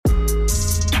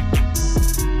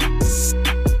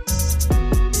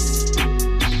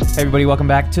everybody, welcome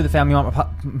back to the Family Mart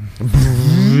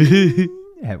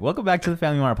welcome back to the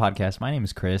Family Mart podcast. My name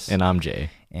is Chris. And I'm Jay.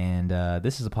 And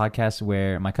this is a podcast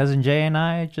where my cousin Jay and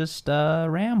I just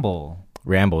ramble.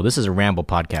 Ramble. This is a ramble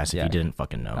podcast if you didn't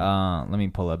fucking know. Let me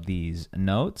pull up these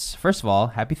notes. First of all,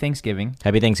 happy Thanksgiving.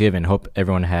 Happy Thanksgiving. Hope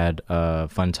everyone had a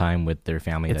fun time with their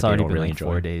family. It's that already they don't been really like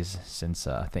enjoy. 4 days since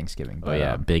Thanksgiving. But,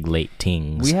 yeah, big late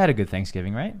tings. We had a good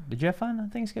Thanksgiving, right? Did you have fun on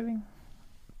Thanksgiving?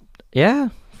 Yeah,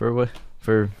 for what?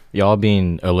 For y'all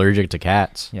being allergic to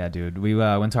cats. Yeah, dude. We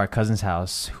went to our cousin's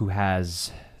house who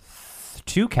has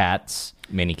 2 cats.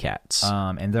 Many cats.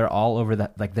 And they're all over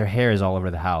their hair is all over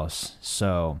the house.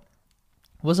 So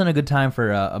it wasn't a good time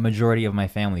for a majority of my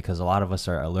family because a lot of us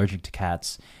are allergic to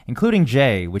cats, including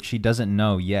Jay, which he doesn't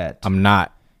know yet. I'm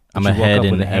not. I'm ahead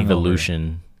in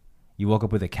evolution. You woke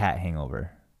up with a cat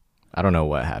hangover. I don't know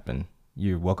what happened.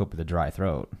 You woke up with a dry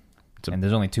throat. And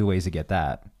there's only 2 ways to get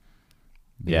that.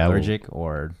 Be Yeah, allergic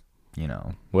or,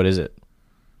 What is it?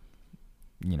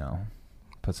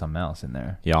 Put something else in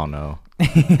there. Y'all know.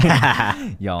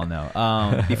 Y'all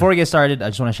know. Before we get started, I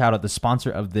just want to shout out the sponsor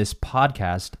of this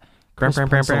podcast,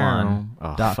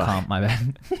 ChrisPunsalon.com. My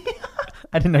bad.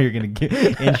 I didn't know you were going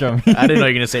to intro me. I didn't know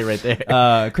you were going to say it right there.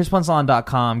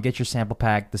 ChrisPunsalon.com. Get your sample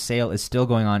pack. The sale is still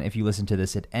going on. If you listen to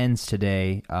this, it ends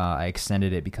today. I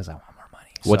extended it because I want more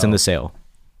money. What's in the sale?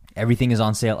 Everything is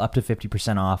on sale up to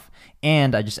 50% off.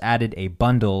 And I just added a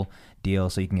bundle deal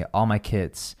so you can get all my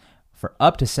kits for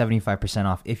up to 75%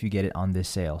 off if you get it on this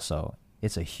sale. So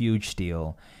it's a huge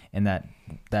steal. And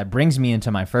that brings me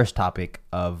into my first topic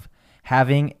of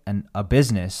having a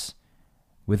business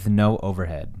with no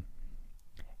overhead.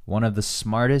 One of the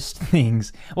smartest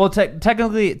things. Well,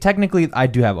 technically, I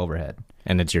do have overhead.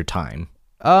 And it's your time.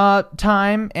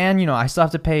 Time, and I still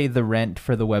have to pay the rent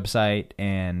for the website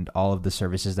and all of the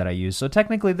services that I use. So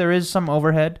technically, there is some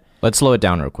overhead. Let's slow it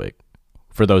down real quick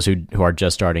for those who are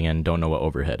just starting and don't know what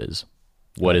overhead is.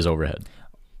 What is overhead?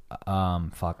 I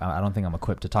don't think I'm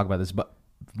equipped to talk about this, but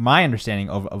my understanding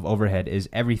of overhead is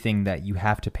everything that you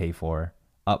have to pay for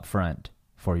up front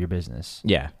for your business.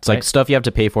 Yeah, it's like stuff you have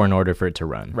to pay for in order for it to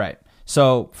run. Right.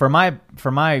 So for my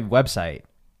website,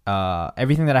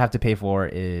 everything that I have to pay for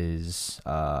is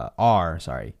my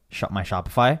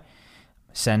Shopify,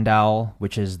 Sendowl,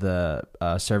 which is the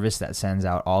service that sends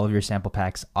out all of your sample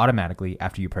packs automatically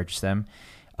after you purchase them.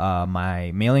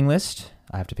 My mailing list,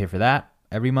 I have to pay for that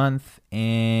every month,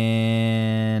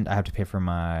 and I have to pay for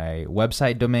my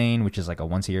website domain, which is like a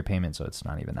once-a-year payment, so it's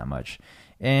not even that much.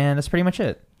 And that's pretty much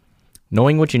it.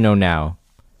 Knowing what you know now,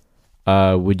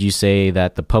 would you say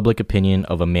that the public opinion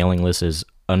of a mailing list is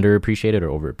underappreciated or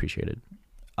overappreciated?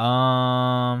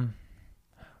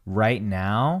 Right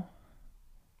now,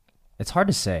 it's hard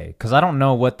to say because I don't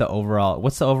know what's the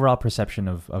overall perception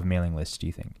of mailing lists, do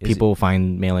you think? People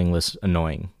find mailing lists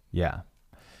annoying. Yeah.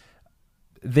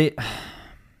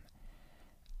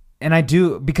 And I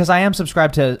do, because I am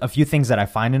subscribed to a few things that I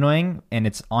find annoying, and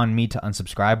it's on me to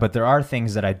unsubscribe, but there are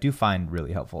things that I do find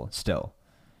really helpful still.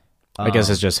 I guess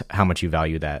it's just how much you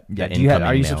value that. Yeah. That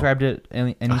Are you subscribed to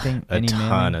anything? A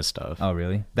ton of stuff. Oh,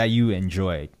 really? That you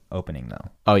enjoy opening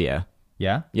though? Oh yeah.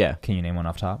 Yeah? Yeah. Can you name one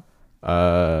off top?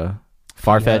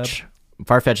 Farfetch.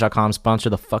 Farfetch.com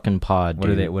sponsor the fucking pod.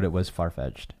 What was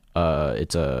Farfetched?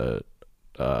 It's a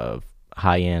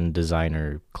high-end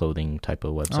designer clothing type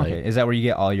of website. Okay. Is that where you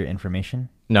get all your information?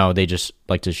 No, they just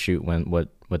like to shoot what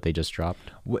they just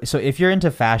dropped. So if you're into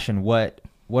fashion, what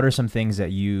are some things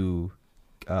that you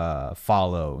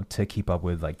follow to keep up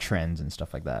with like trends and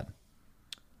stuff like that?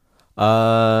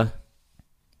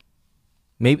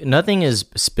 Maybe nothing is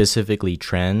specifically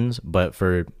trends, but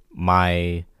for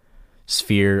my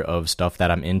sphere of stuff that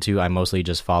I'm into, I mostly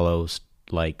just follow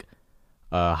like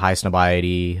High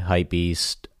Snobiety,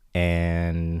 Hypebeast,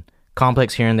 and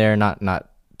Complex here and there. Not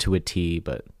to a T,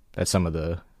 but that's some of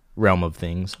the realm of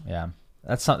things. Yeah,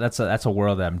 that's a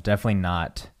world that I'm definitely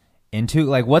not into.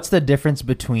 Like, what's the difference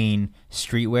between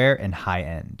streetwear and high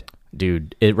end?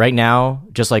 Dude, right now,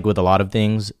 just like with a lot of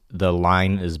things, the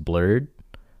line is blurred.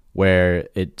 Where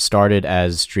it started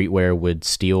as streetwear would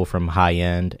steal from high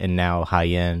end, and now high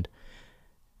end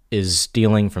is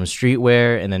stealing from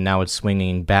streetwear, and then now it's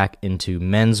swinging back into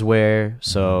menswear.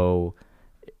 So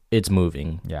it's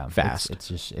moving fast.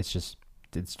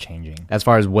 It's changing. As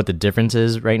far as what the difference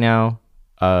is right now,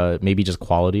 maybe just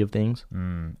quality of things.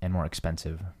 And more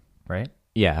expensive, right?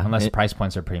 Yeah. Unless the price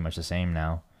points are pretty much the same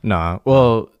now. Nah.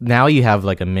 Well, now you have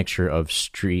like a mixture of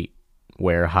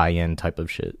streetwear, high end type of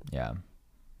shit. Yeah.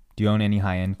 Do you own any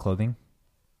high end clothing?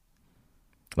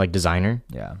 Like designer?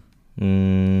 Yeah.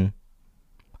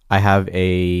 I have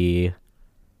a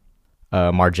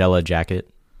Margiela jacket.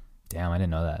 Damn, I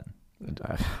didn't know that.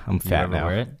 I'm fat ever now.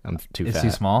 wear it? I'm too It's fat.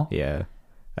 too small. Yeah,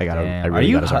 I gotta. Damn. I Are really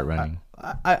you- gotta start running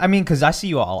I mean, because I see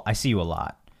you a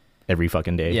lot. every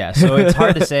fucking day. Yeah, so it's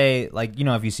hard to say, like, you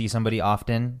know, if you see somebody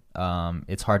often,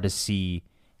 it's hard to see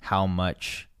how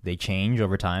much they change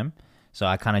over time. So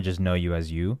I kind of just know you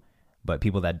as you, but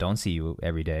people that don't see you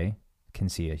every day can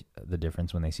see the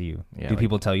difference when they see you. Yeah, Do like-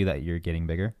 people tell you that you're getting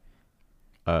bigger?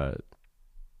 No,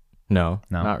 No?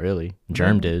 not really.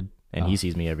 Germ No? did, and Oh. he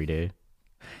sees me every day.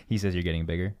 He says you're getting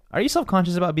bigger. Are you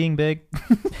self-conscious about being big?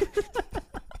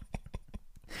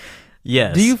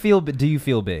 Yes. Do you feel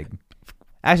big?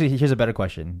 Actually, here's a better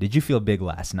question. Did you feel big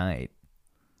last night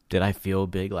Did I feel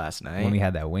big last night? when we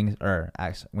had that when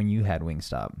you had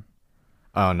Wingstop?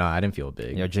 Oh no, I didn't feel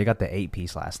big. Yo, Jay got the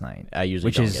 8-piece last night, I usually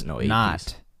which don't is get no 8 not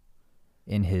piece.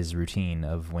 in his routine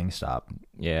of Wingstop.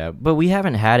 Yeah, but we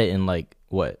haven't had it in like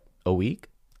what, a week?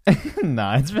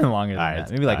 Nah, it's been longer than Alright,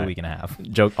 that. Maybe like a alright. week and a half.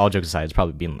 All jokes aside, it's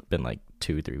probably been like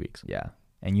 2-3 weeks. Yeah,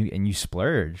 and you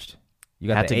splurged. You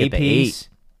got Had the to get the 8-piece.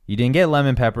 You didn't get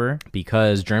lemon pepper.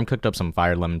 Because Germ cooked up some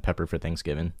fire lemon pepper for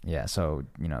Thanksgiving. Yeah, so,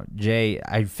 you know, Jay,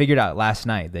 I figured out last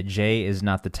night that Jay is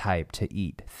not the type to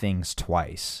eat things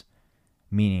twice.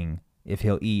 Meaning, if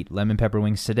he'll eat lemon pepper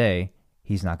wings today,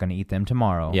 he's not going to eat them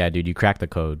tomorrow. Yeah, dude, you cracked the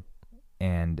code.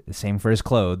 And the same for his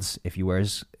clothes. If he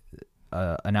wears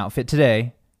an outfit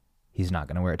today, he's not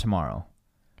going to wear it tomorrow.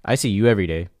 I see you every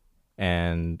day,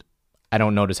 and I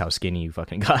don't notice how skinny you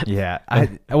fucking got. Yeah.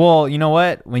 Well, you know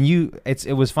what?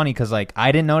 It was funny because, like,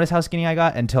 I didn't notice how skinny I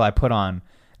got until I put on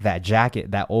that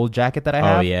jacket, that old jacket that I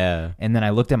have. Oh, yeah. And then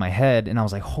I looked at my head and I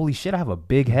was like, holy shit, I have a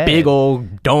big head. Big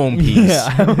old dome piece. Yeah, I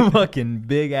have a fucking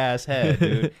big ass head,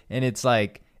 dude. And it's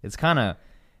like, it's kind of,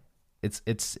 it's,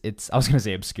 I was going to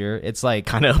say obscure. It's like,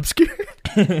 Kind of obscure.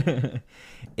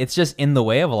 it's just in the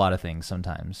way of a lot of things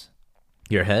sometimes.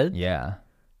 Your head? Yeah.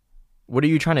 What are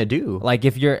you trying to do? Like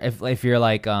if you're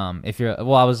like,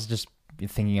 well, I was just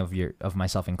thinking of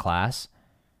myself in class.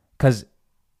 Cause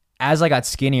as I got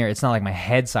skinnier, it's not like my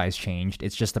head size changed.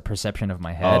 It's just the perception of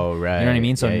my head. Oh, right. You know what I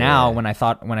mean? So Yeah, now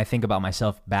yeah. when I think about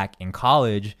myself back in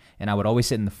college and I would always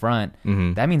sit in the front,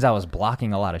 that means I was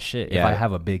blocking a lot of shit if Yeah. I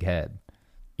have a big head.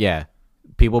 Yeah.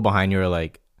 People behind you are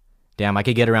like, damn, I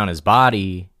could get around his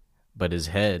body, but his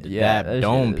head, Yeah, that that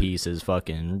dome shit- piece is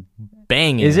fucking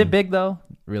banging. Is it big though?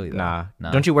 Really though? Nah.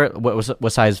 No. Don't you wear,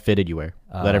 what size fit did you wear?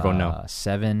 Let everyone know.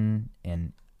 7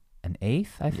 1/8,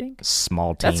 I think.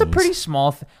 Small teens. That's a pretty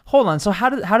small. Hold on. So how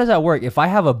does that work? If I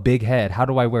have a big head, how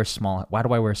do I wear small? Why do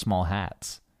I wear small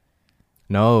hats?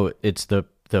 No, it's the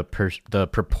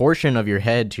proportion of your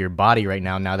head to your body right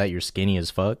now. Now that you're skinny as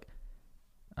fuck,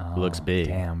 Oh, looks big.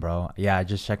 Damn, bro. Yeah, I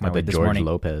just checked my Like weight the this George morning.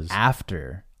 Lopez.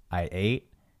 After I ate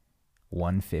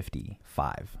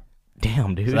 155.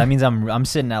 Damn, dude. So that means I'm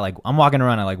sitting at like I'm walking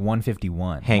around at like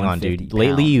 151. Hang on, 150 dude.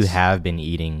 Lately, you pounds. have been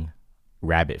eating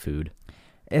rabbit food.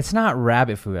 It's not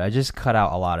rabbit food. I just cut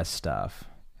out a lot of stuff.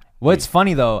 What's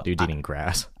funny though, Dude's eating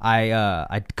grass.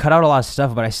 I cut out a lot of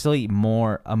stuff, but I still eat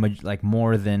more, like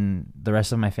more than the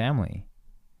rest of my family.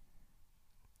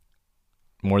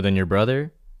 More than your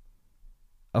brother?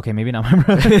 Okay, maybe not my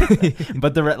brother,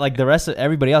 but the rest of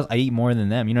everybody else, I eat more than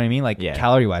them. You know what I mean? Like Yeah.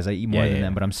 calorie wise, I eat more Yeah, than yeah,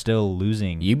 them, yeah. but I'm still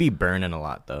losing. You be burning a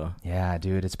lot, though. Yeah,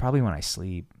 dude, it's probably when I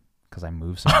sleep because I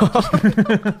move so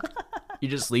much. You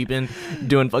just sleeping,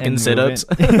 doing fucking And sit-ups.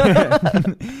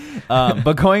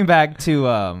 But going back to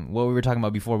what we were talking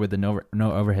about before with the no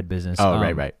overhead business. Oh,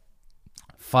 right.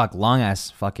 Fuck, long ass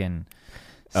fucking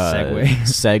segue.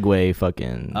 Segue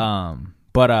fucking...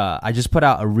 But I just put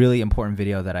out a really important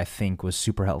video that I think was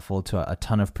super helpful to a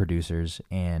ton of producers,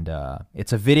 and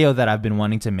it's a video that I've been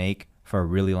wanting to make for a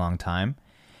really long time,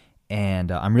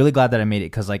 and I'm really glad that I made it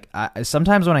because like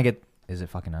sometimes when I get, is it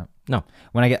fucking up? No.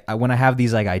 When I have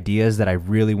these like ideas that I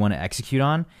really want to execute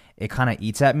on, it kind of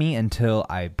eats at me until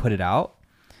I put it out.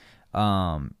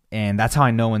 And that's how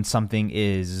I know when something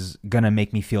is gonna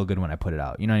make me feel good when I put it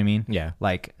out. You know what I mean? Yeah.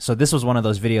 Like, so this was one of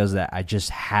those videos that I just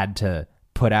had to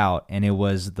put out, and it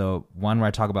was the one where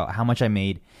I talk about how much I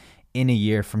made in a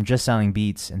year from just selling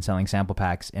beats and selling sample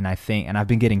packs. And I've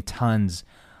been getting tons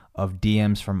of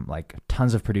DMs from like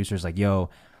tons of producers like, yo,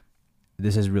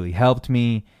 this has really helped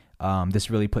me. This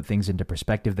really put things into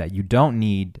perspective that you don't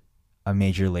need a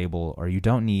major label or you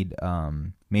don't need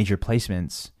major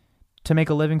placements to make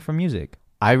a living from music.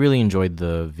 I really enjoyed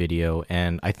the video,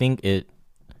 and I think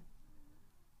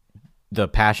the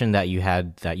passion that you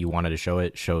had that you wanted to show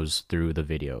it shows through the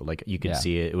video. Like you could Yeah.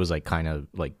 see it. It was like kind of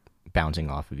like bouncing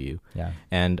off of you. Yeah.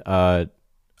 And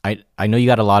I know you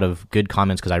got a lot of good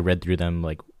comments because I read through them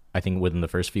like I think within the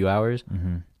first few hours.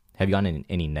 Mm-hmm. Have you gotten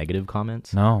any negative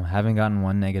comments? No, haven't gotten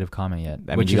one negative comment yet.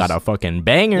 That means you got a fucking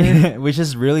banger. which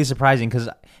is really surprising because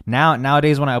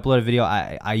nowadays when I upload a video,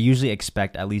 I usually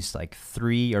expect at least like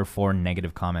 3 or 4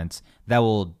 negative comments that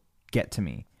will get to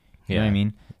me. You know what I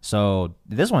mean? So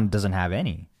this one doesn't have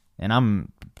any, and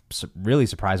I'm really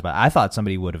surprised by it. I thought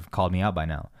somebody would have called me out by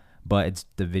now, but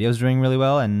the video's doing really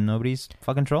well, and nobody's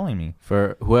fucking trolling me.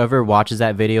 For whoever watches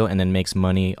that video and then makes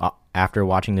money after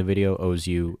watching the video owes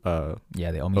you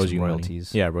they owe me some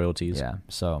royalties. Royalties. Yeah,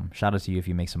 so shout out to you if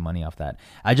you make some money off that.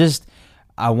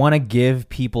 I want to give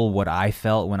people what I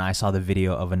felt when I saw the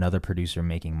video of another producer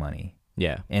making money.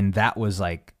 Yeah. And that was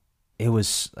like, it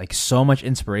was like so much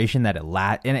inspiration that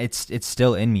and it's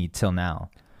still in me till now.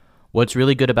 What's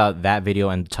really good about that video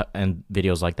and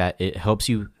videos like that, it helps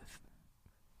you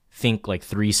think like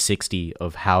 360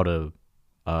 of how to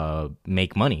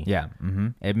make money. Yeah.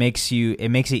 It makes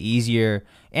it easier.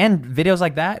 And videos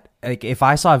like that, like if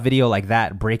I saw a video like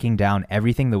that breaking down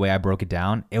everything the way I broke it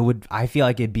down, I feel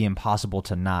like it'd be impossible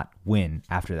to not win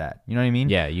after that. You know what I mean?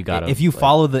 Yeah, you gotta, if you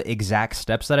follow the exact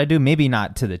steps that I do, maybe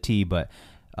not to the T, but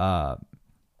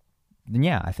then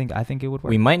yeah, I think it would work.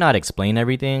 We might not explain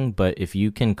everything, but if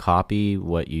you can copy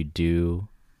what you do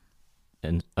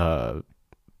and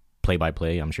play by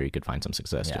play, I'm sure you could find some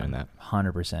success doing that.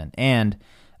 100%. And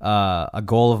a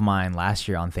goal of mine last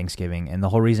year on Thanksgiving, and the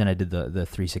whole reason I did the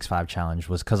 365 challenge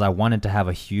was because I wanted to have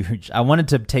I wanted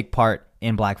to take part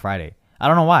in Black Friday. I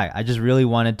don't know why. I just really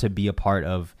wanted to be a part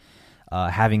of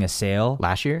having a sale.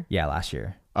 Last year? Yeah, last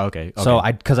year. Okay. So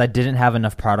because I didn't have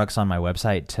enough products on my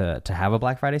website to have a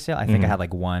Black Friday sale. I think I had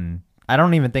like one. I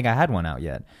don't even think I had one out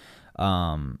yet.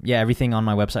 Everything on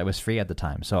my website was free at the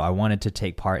time. So I wanted to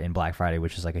take part in Black Friday,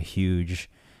 which is like a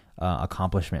huge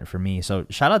accomplishment for me. So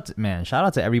shout out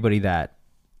to everybody that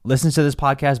listens to this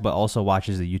podcast, but also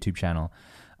watches the YouTube channel.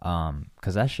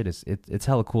 Cause that shit it's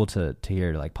hella cool to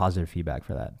hear like positive feedback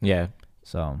for that. Yeah.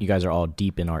 So you guys are all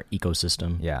deep in our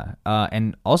ecosystem. Yeah.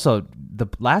 And also the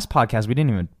last podcast, we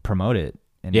didn't even promote it.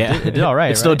 And yeah. it did all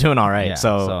right. It's still doing all right. Yeah,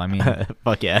 so I mean,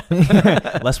 fuck yeah.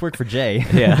 Less work for Jay.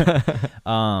 Yeah.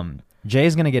 Jay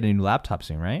is going to get a new laptop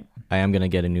soon, right? I am going to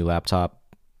get a new laptop.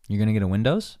 You're going to get a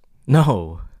Windows?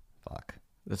 No. Fuck.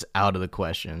 That's out of the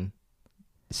question.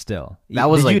 Still. That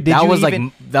was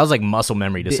like muscle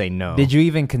memory to say no. Did you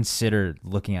even consider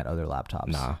looking at other laptops?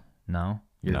 Nah. No?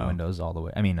 You're Windows all the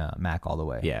way. I mean, Mac all the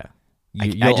way. Yeah.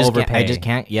 You'll overpay. I just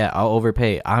can't. Yeah, I'll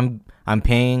overpay. I'm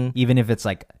paying. Even if it's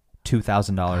like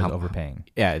 $2,000 overpaying.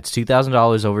 Yeah, it's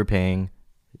 $2,000 overpaying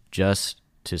just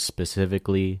to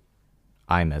specifically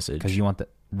iMessage. Because you want the...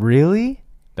 Really?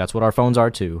 That's what our phones are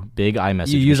too. Big iMessage.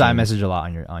 You use machines. iMessage a lot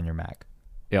on your Mac.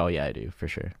 Oh yeah, I do for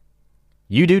sure.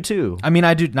 You do too. I mean,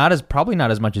 I do probably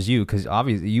not as much as you, because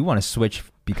obviously you want to switch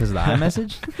because of the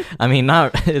iMessage. I mean,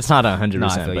 it's not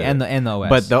 100%. And the OS.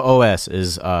 But the OS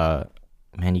is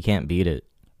man, you can't beat it.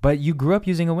 But you grew up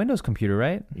using a Windows computer,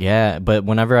 right? Yeah, but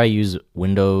whenever I use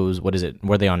Windows, what is it?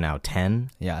 What are they on now? 10?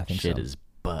 Yeah, I think shit so. is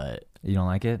butt. You don't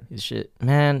like it? Shit,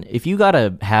 man. If you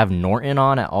gotta have Norton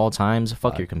on at all times,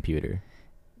 fuck your computer.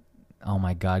 Oh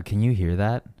my God, can you hear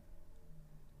that?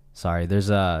 Sorry, there's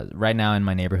right now in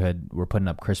my neighborhood we're putting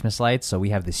up Christmas lights, so we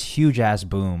have this huge ass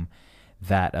boom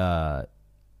that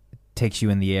takes you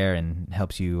in the air and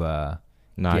helps you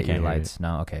get your lights.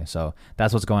 No, okay, so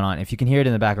that's what's going on. If you can hear it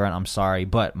in the background, I'm sorry,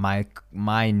 but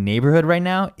my neighborhood right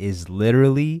now is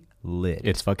literally lit.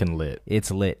 It's fucking lit. It's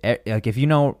lit. Like if you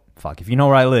know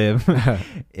where I live,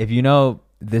 if you know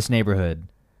this neighborhood,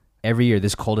 every year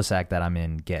this cul-de-sac that I'm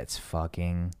in gets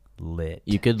fucking lit.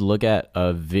 You could look at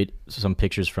some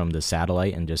pictures from the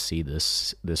satellite and just see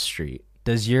this street.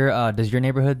 Does your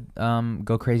neighborhood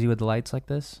go crazy with the lights like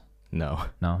this? No.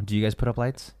 Do you guys put up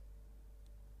lights?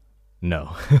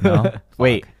 No.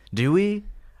 Wait, do we?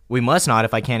 We must not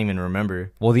if I can't even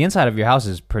remember. Well, the inside of your house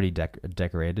is pretty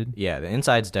decorated. Yeah, the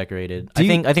inside's decorated. I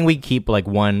think we keep like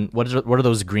one. What are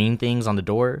those green things on the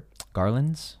door?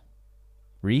 Garlands?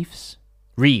 Reefs.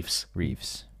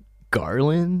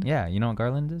 Garland? Yeah, you know what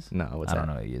garland is? No, what's I that? don't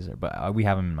know what you use it, but we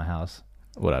have them in my house.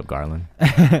 What up, Garland?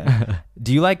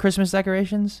 Do you like Christmas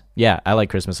decorations? Yeah, I like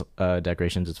Christmas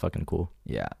decorations. It's fucking cool.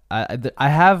 Yeah, I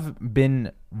have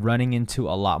been running into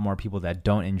a lot more people that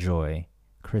don't enjoy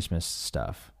Christmas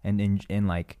stuff and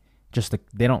like just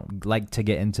they don't like to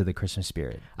get into the Christmas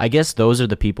spirit. I guess those are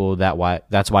the people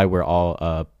that's why we're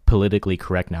all politically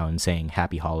correct now in saying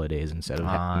Happy Holidays instead of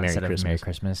Merry Christmas. Merry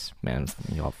Christmas. Man,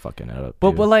 y'all fucking it up.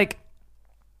 But like,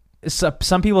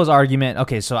 some people's argument.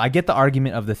 Okay, so I get the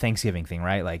argument of the Thanksgiving thing,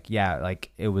 right? Like, yeah,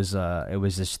 like it was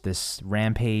this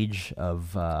rampage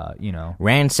of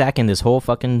ransacking this whole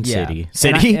fucking city,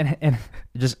 and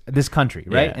just this country,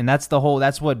 right? Yeah. And that's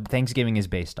what Thanksgiving is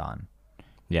based on,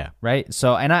 yeah. right?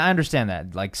 So, and I understand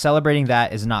that, like, celebrating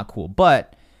that is not cool,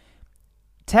 but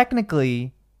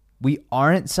technically, we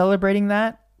aren't celebrating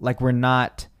that. Like, we're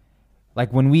not.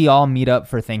 Like, when we all meet up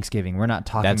for Thanksgiving, we're not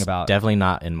talking That's about... definitely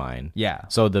not in mine. Yeah.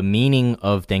 So the meaning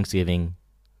of Thanksgiving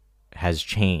has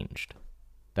changed.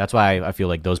 That's why I feel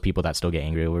like those people that still get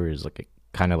angry over is like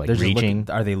kind of like They're just reaching.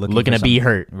 are they looking to be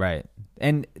hurt? Right.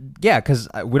 And yeah, because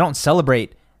we don't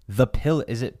celebrate the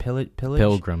Is it pillage?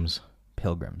 Pilgrims.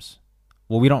 Pilgrims.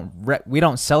 Well, we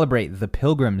don't celebrate the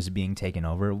pilgrims being taken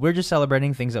over. We're just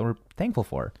celebrating things that we're thankful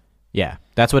for. Yeah,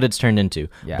 that's what it's turned into.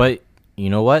 Yeah. But you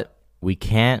know what? We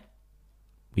can't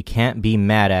be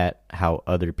mad at how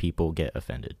other people get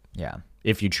offended. Yeah.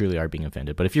 If you truly are being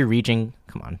offended. But if you're reaching,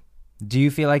 come on. Do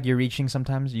you feel like you're reaching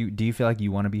sometimes? Do you feel like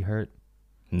you want to be hurt?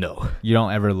 No. You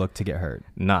don't ever look to get hurt?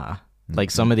 Nah.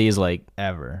 Like some of these like...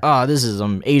 Ever. Oh, this is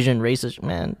Asian racist.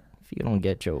 Man, if you don't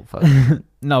get your fuck...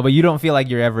 No, but you don't feel like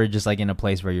you're ever just like in a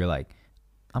place where you're like,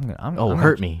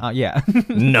 hurt me. Yeah.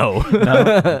 No.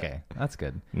 No? Okay. That's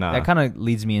good. Nah. That kind of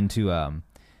leads me into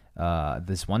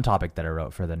this one topic that I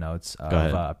wrote for the notes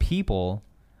of people.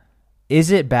 Is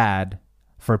it bad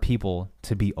for people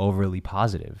to be overly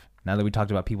positive? Now that we talked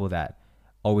about people that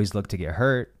always look to get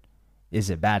hurt, is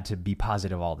it bad to be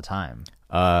positive all the time?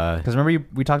 Because remember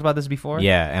we talked about this before?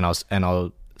 Yeah, and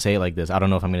I'll say it like this. I don't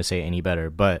know if I'm going to say it any better,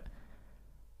 but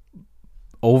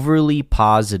overly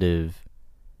positive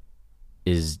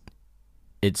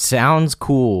it sounds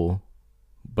cool,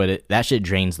 but that shit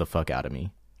drains the fuck out of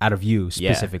me. Out of you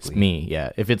specifically? Yeah, it's me,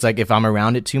 yeah. If I'm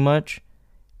around it too much,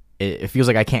 it feels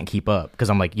like I can't keep up because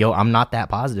I'm like, yo, I'm not that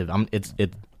positive.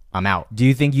 I'm out. Do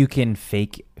you think you can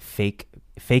fake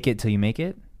it till you make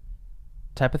it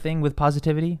type of thing with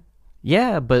positivity?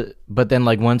 Yeah, but then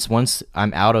like once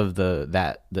I'm out of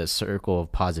the circle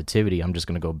of positivity, I'm just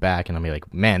gonna go back and I'm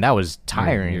like, man, that was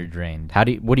tiring. You're drained.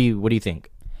 What do you think?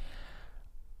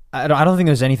 I don't think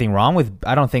there's anything wrong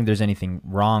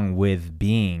with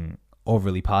being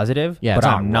overly positive. Yeah, but it's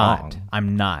I'm not not. wrong.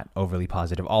 I'm not overly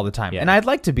positive all the time. Yeah. And I'd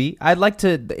like to be. I'd like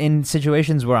to, in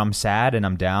situations where I'm sad and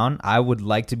I'm down, I would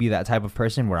like to be that type of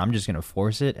person where I'm just gonna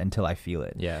force it until I feel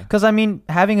it. Yeah. Because I mean,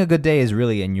 having a good day is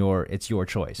really it's your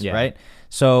choice, Yeah. right?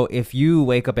 So if you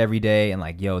wake up every day and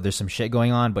like, yo, there's some shit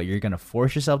going on, but you're gonna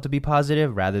force yourself to be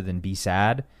positive rather than be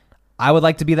sad, I would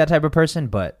like to be that type of person,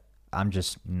 but I'm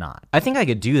just not. I think I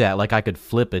could do that. Like I could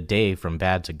flip a day from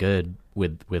bad to good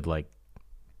with like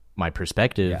my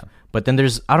perspective. Yeah. But then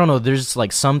there's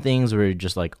like some things where you're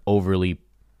just like overly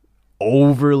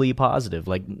positive.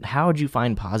 Like how would you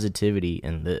find positivity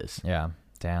in this? Yeah,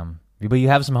 damn. But you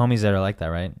have some homies that are like that,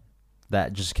 right?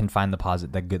 That just can find the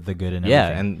good in everything. Yeah,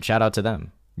 and shout out to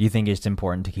them. You think it's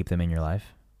important to keep them in your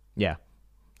life? Yeah.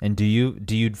 And do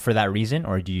you for that reason,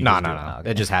 or do you? No.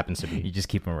 Okay. It just happens to be. You just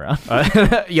keep them around.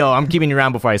 Yo, I'm keeping you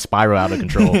around before I spiral out of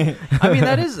control. I mean,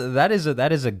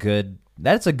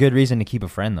 that's a good reason to keep a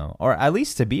friend though, or at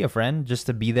least to be a friend, just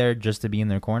to be there, just to be in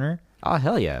their corner. Oh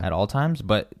hell yeah, at all times,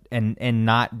 but and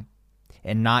not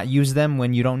use them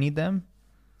when you don't need them.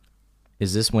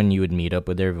 Is this when you would meet up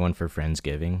with everyone for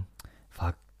Friendsgiving?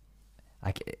 Fuck,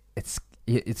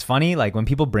 it's funny. Like when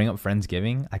people bring up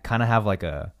Friendsgiving, I kind of have like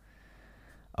a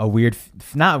weird,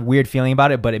 not weird feeling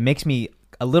about it, but it makes me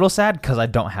a little sad because I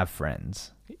don't have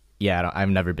friends. Yeah, I've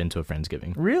never been to a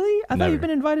Friendsgiving. Really? I thought Never. you've been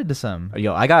invited to some.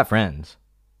 Yo, I got friends.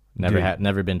 Dude.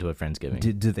 Never been to a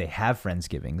Friendsgiving. Do they have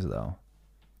Friendsgivings though?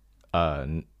 Uh,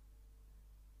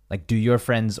 Like, do your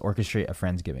friends orchestrate a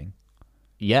Friendsgiving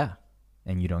yeah.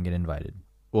 and you don't get invited?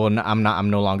 Well, no, I'm not. I'm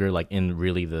no longer like in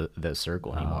really the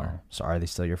circle anymore. Oh, so are they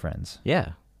still your friends?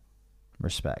 Yeah.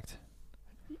 Respect.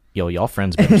 Yo, y'all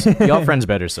friends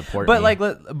better support But me. like,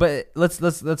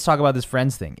 let's talk about this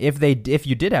friends thing. If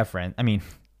you did have friends, I mean,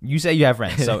 you say you have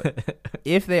friends, so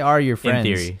if they are your friends,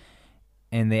 in theory,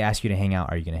 and they ask you to hang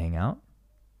out, are you going to hang out?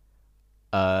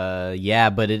 yeah,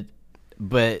 but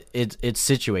it's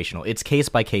situational. It's case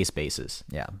by case basis.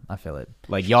 Yeah, I feel it.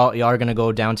 Like y'all are gonna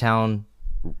go downtown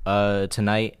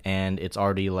tonight, and it's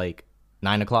already like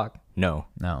 9:00. No,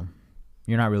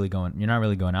 you're not really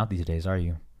going out these days, are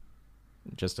you?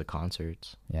 just the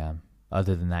concerts. Yeah.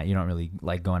 Other than that, you don't really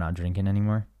like going out drinking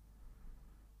anymore?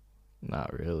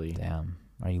 Not really. Damn.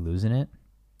 Are you losing it?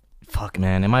 Fuck,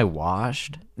 man. Am I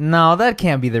washed? No, that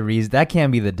can't be the reason. That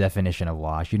can't be the definition of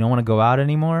wash. You don't want to go out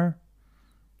anymore?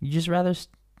 You just rather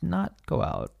not go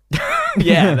out.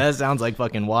 Yeah, that sounds like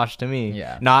fucking wash to me.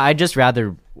 Yeah. No, I'd just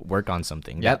rather work on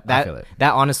something. Yeah, I that feel it.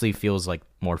 that honestly feels like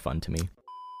more fun to me.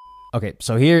 Okay,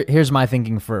 so here's my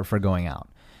thinking for going out.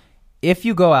 If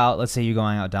you go out, let's say you're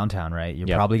going out downtown, right? You're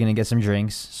Yep. probably going to get some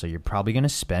drinks, so you're probably going to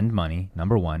spend money,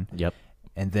 number one. Yep.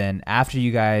 And then after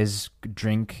you guys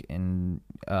drink and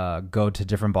go to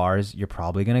different bars, you're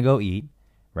probably going to go eat,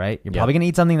 right? You're Yep. probably going to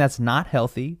eat something that's not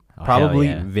healthy, Oh, probably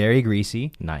hell yeah. very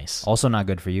greasy, Nice. also not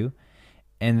good for you.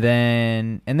 And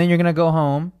then you're going to go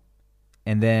home,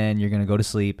 and then you're going to go to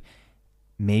sleep,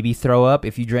 maybe throw up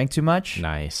if you drank too much.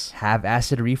 Nice. Have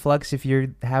acid reflux if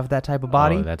you have that type of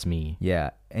body. Oh, that's me. Yeah.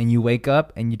 And you wake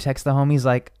up and you text the homies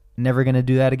like, never going to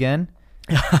do that again.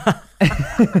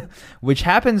 Which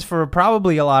happens for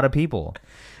probably a lot of people.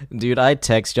 Dude, I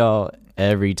text y'all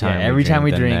every time. Yeah, every time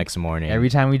we the drink. next morning. Every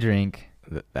time we drink.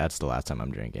 That's the last time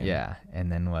I'm drinking. Yeah.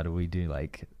 And then what do we do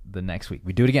like the next week?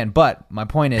 We do it again. But my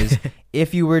point is,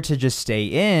 if you were to just stay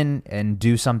in and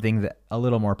do something that a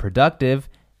little more productive,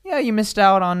 yeah, you missed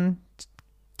out on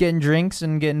getting drinks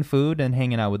and getting food and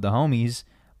hanging out with the homies.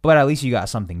 But at least you got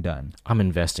something done. I'm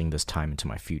investing this time into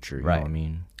my future. You know what I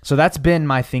mean? So that's been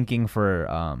my thinking for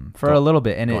a little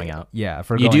bit. And going out. Yeah.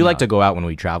 For You going do like out. to go out when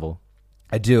we travel.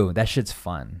 I do. That shit's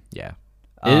fun. Yeah.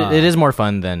 It is more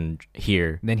fun than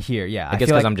here. Than here, yeah. I guess feel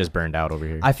because like, I'm just burned out over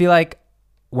here. I feel like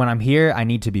when I'm here, I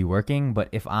need to be working. But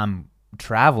if I'm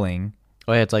traveling,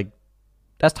 Oh yeah, it's like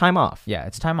that's time off. yeah,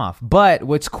 it's time off. But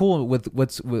what's cool with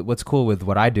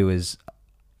what I do is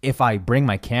if I bring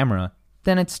my camera,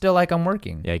 then it's still like I'm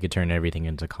working. Yeah, you could turn everything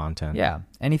into content. Yeah,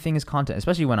 anything is content.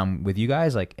 Especially when I'm with you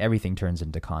guys, like everything turns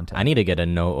into content. I need to get a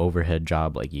no overhead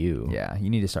job like you. Yeah,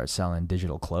 you need to start selling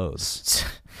digital clothes.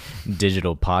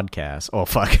 Digital podcast. Oh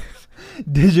fuck.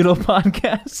 Digital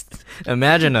podcast.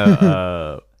 Imagine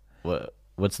a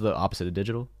what's the opposite of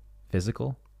digital?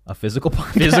 Physical. A physical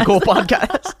podcast. Physical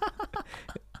podcast.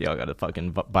 Y'all gotta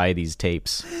fucking buy these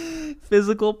tapes.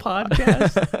 Physical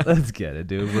podcast. Let's get it,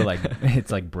 dude. We're like,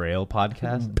 it's like Braille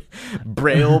podcast.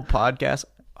 Braille podcast.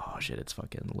 Oh shit, it's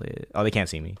fucking lit. Oh, they can't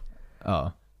see me.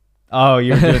 Oh,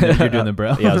 you're doing the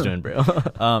Braille. Yeah, I was doing Braille.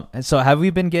 And so have we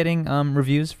been getting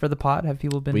reviews for the pod? Have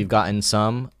people been? We've gotten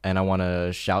some, and I want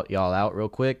to shout y'all out real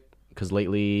quick because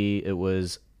lately it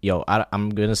was I'm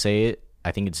gonna say it.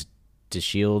 I think it's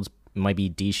DeShields. It might be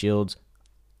D Shields.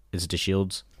 It's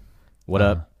DeShields. What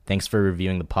up? Thanks for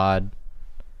reviewing the pod.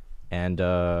 And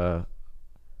who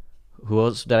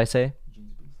else did I say?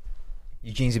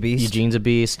 Eugene's a beast. Eugene's a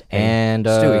beast, And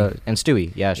and Stewie. and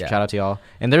Stewie. Yeah, Yeah. shout out to y'all.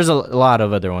 And there's a lot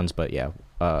of other ones, but yeah.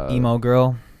 Emo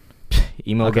girl.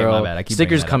 Emo Okay, girl. my bad. I keep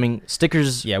Stickers bringing that up. coming.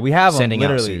 Stickers. Yeah, we have them Sending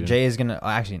out literally. soon. Jay is gonna. Oh,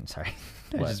 actually, sorry.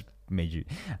 I What? just made you.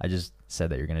 I just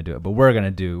said that you're gonna do it, but we're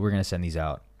gonna send these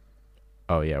out.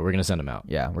 Oh yeah, we're gonna send them out.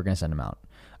 Yeah, we're gonna send them out.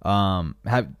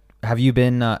 Have you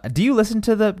been? Do you listen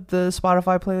to the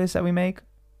Spotify playlist that we make,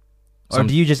 or Some-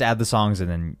 do you just add the songs and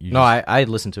then you? No, just, I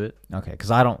listened to it. okay,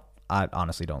 because I don't. I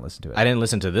honestly don't listen to it. I didn't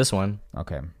listen to this one,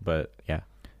 Okay. but yeah,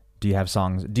 Do you have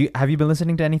songs? Have you been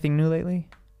listening to anything new lately?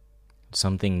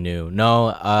 something new. No,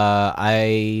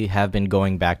 I have been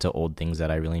going back to old things that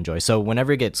I really enjoy. So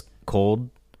whenever it gets cold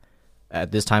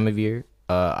at this time of year,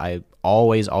 I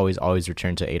always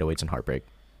return to 808s and Heartbreak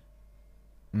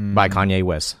by Kanye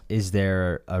West. Is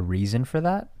there a reason for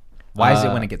that? Why is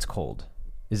it when it gets cold?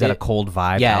 Is that a cold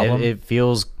vibe album? it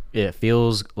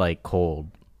feels like cold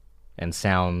and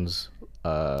sounds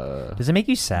Does it make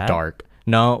you sad? dark.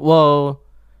 No, well,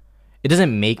 it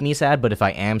doesn't make me sad, but if I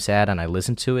am sad and I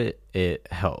listen to it, it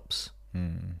helps.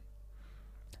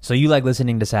 So you like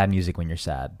listening to sad music when you're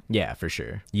sad? Yeah, for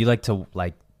sure. You like to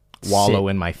like Wallow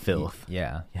sit- in my filth.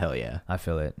 Yeah, Hell yeah. I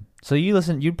feel it. So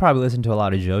you'd probably listen to a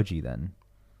lot of Joji then.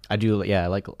 I do. Yeah, I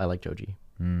like Joji.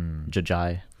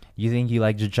 Jajai. You think you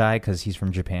like Jajai because he's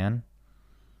from Japan?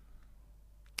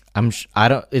 I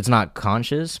don't. It's not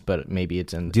conscious, but maybe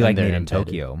it's in. Do you like there Made in embedded.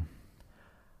 Tokyo?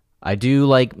 I do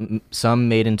like some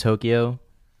Made in Tokyo.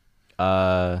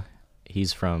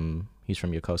 He's from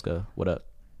Yokosuka. What up?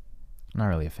 I'm not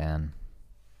really a fan.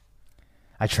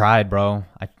 I tried, bro.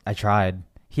 I tried.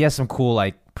 He has some cool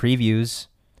like previews.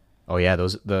 Oh yeah,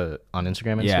 those on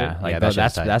Instagram and Yeah, shit. like Yeah,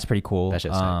 that's pretty cool. That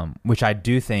shit's tight. Which I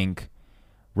do think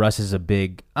Russ is a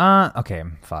big. Okay,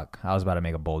 fuck. I was about to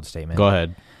make a bold statement. Go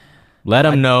ahead. Let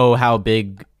him know how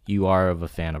big you are of a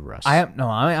fan of Russ.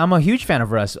 I'm a huge fan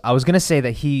of Russ. I was gonna say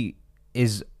that he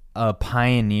is a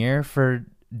pioneer for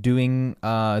doing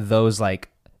those like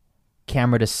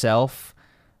camera to self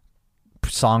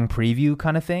song preview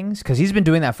kind of things because he's been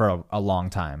doing that for a long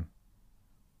time.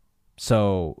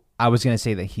 So I was gonna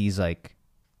say that he's like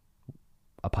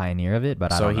a pioneer of it,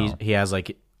 but I don't know. he has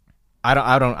like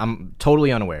I'm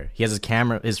totally unaware. He has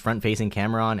his front facing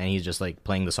camera on, and he's just like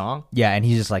playing the song. Yeah, and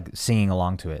he's just like singing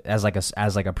along to it as like a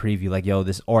preview, like, yo,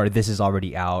 this is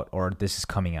already out, or this is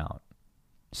coming out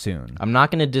soon. I'm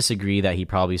not gonna disagree that he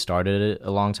probably started it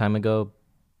a long time ago,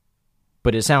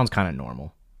 but it sounds kind of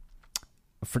normal.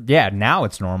 Now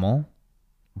it's normal.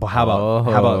 But how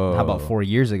about 4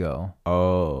 years ago?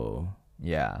 Oh,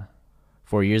 yeah.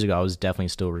 4 years ago, I was definitely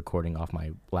still recording off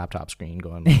my laptop screen,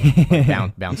 going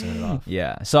like, bouncing it off.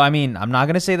 Yeah. So I mean, I'm not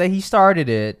gonna say that he started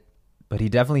it, but he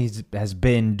definitely has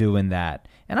been doing that.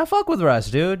 And I fuck with Russ,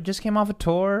 dude. Just came off a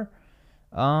tour.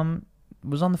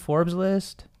 Was on the Forbes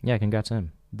list. Yeah, congrats to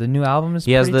him. The new album is.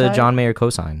 He has the tight. John Mayer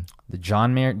cosign. The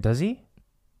John Mayer, does he?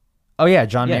 Oh yeah,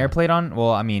 John Yeah. Mayer played on.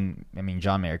 Well, I mean,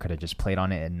 John Mayer could have just played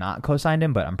on it and not co-signed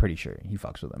him, but I'm pretty sure he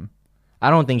fucks with him. I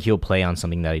don't think he'll play on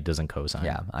something that he doesn't cosign.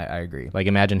 Yeah, I agree. Like,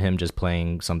 imagine him just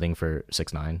playing something for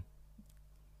 6ix9ine.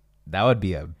 That would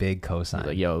be a big cosign.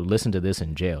 Like, yo, listen to this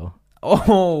in jail.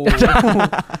 Oh,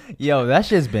 yo, that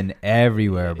shit's been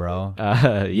everywhere, bro.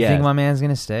 Yeah. You think my man's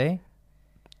gonna stay?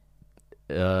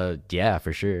 Yeah,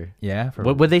 for sure. Yeah.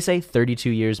 What would they say? 32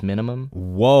 years minimum?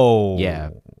 Whoa.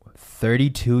 Yeah.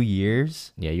 32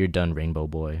 years? Yeah, you're done, Rainbow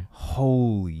Boy.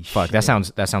 Holy Fuck,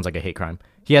 shit. that sounds like a hate crime.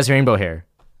 He has rainbow hair.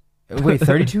 Wait,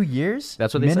 32 years?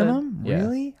 That's what they said? minimum? Yeah.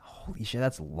 Really? Holy shit,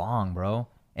 that's long, bro.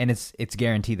 And it's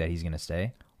guaranteed that he's gonna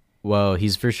stay. Well,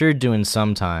 he's for sure doing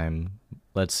some time.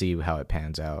 Let's see how it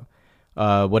pans out.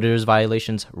 What are his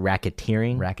violations?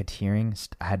 Racketeering? Racketeering.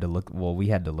 I had to look. Well, we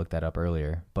had to look that up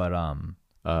earlier. But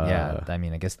yeah. I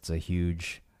mean, I guess it's a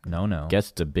huge no-no.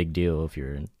 Guess it's a big deal if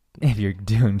you're if you're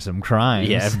doing some crimes.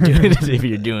 Yeah, if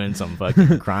you're doing some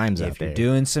fucking crimes out if there. you're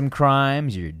doing some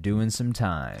crimes, you're doing some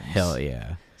times. Hell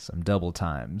yeah. Some double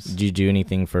times. Did you do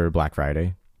anything for Black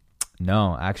Friday?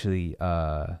 No, actually,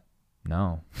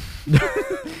 no.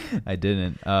 I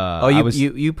didn't.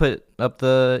 You put up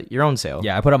your own sale.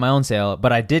 Yeah, I put up my own sale,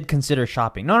 but I did consider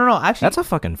shopping. No. Actually, That's a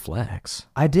fucking flex.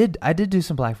 I did do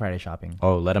some Black Friday shopping.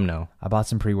 Oh, let him know. I bought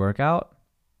some pre-workout.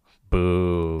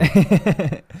 Boo.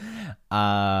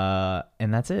 And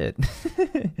that's it.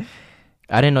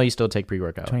 I didn't know you still take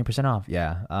pre-workout. 20% off.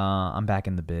 Yeah. I'm back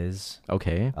in the biz.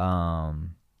 Okay.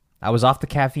 I was off the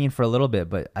caffeine for a little bit,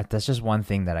 but that's just one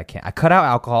thing that I can't. I cut out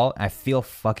alcohol. I feel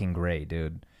fucking great,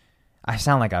 dude. I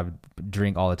sound like I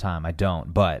drink all the time. I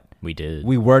don't, but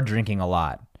we were drinking a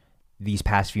lot these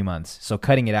past few months. So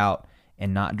cutting it out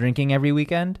and not drinking every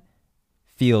weekend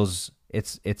feels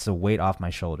it's a weight off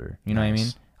my shoulder. You know what I mean?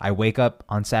 I wake up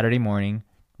on Saturday morning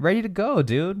ready to go,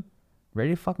 dude. Ready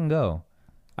to fucking go.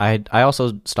 I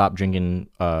also stopped drinking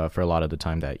for a lot of the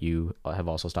time that you have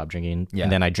also stopped drinking. Yeah.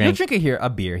 And then I drank a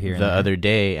beer here the other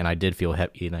day, and I did feel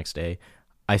heavy the next day.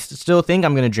 I still think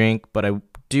I'm going to drink, but I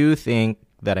do think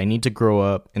that I need to grow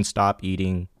up and stop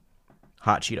eating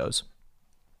hot Cheetos.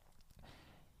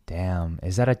 Damn.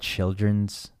 Is that a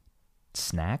children's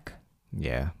snack?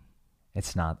 Yeah.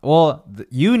 It's not. Well,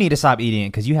 you need to stop eating it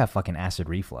because you have fucking acid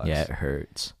reflux. Yeah, it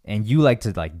hurts. And you like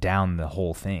to like down the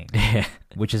whole thing,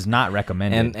 which is not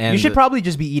recommended. And you should probably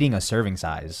just be eating a serving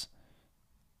size.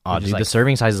 Oh, dude, the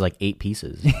serving size is like 8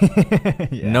 pieces.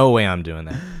 Yeah. No way I'm doing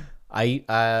that. You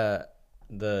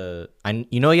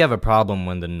know you have a problem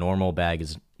when the normal bag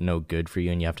is no good for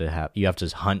you, and you have to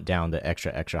hunt down the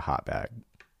extra hot bag.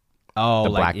 Oh, the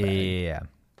like black bag. Yeah.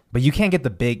 But you can't get the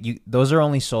big. Those are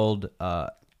only sold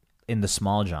in the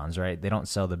small Johns, right? They don't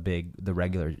sell the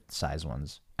regular size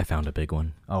ones. I found a big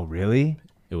one. Oh, really?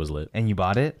 It was lit. And you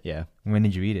bought it? Yeah. When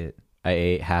did you eat it? I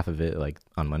ate half of it like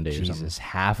on Monday or something. Jesus,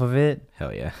 half of it?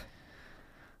 Hell yeah.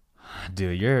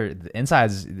 Dude, the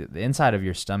inside of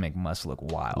your stomach must look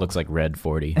wild. Looks like Red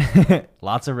 40.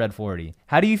 Lots of Red 40.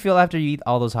 How do you feel after you eat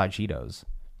all those hot Cheetos?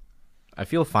 I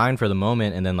feel fine for the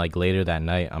moment, and then like later that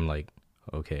night, I'm like,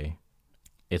 okay,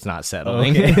 it's not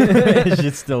settling. Okay.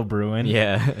 Shit's still brewing.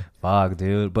 Yeah. Fuck,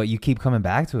 dude. But you keep coming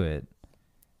back to it.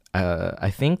 I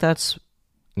think that's,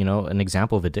 an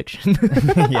example of addiction.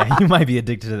 Yeah, you might be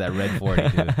addicted to that Red 40,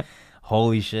 dude.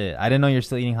 Holy shit. I didn't know you're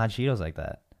still eating hot Cheetos like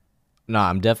that. No,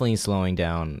 I'm definitely slowing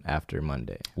down after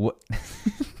Monday. What?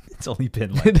 It's only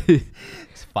been like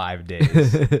 5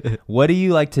 days. What do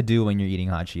you like to do when you're eating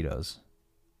hot Cheetos?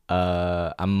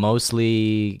 I'm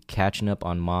mostly catching up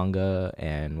on manga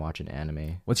and watching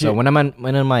anime. When I'm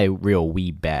in my real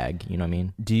wee bag, you know what I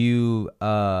mean? Do you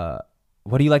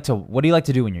what do you like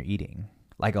to do when you're eating?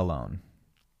 Like alone?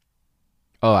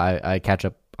 Oh, I catch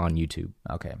up on YouTube.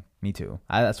 Okay, me too.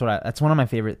 That's one of my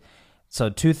favorite. So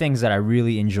 2 things that I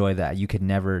really enjoy that you could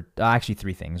never. Actually,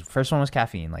 3 things. First one was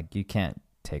caffeine. Like you can't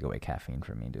take away caffeine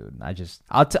from me, dude.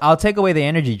 I'll take away the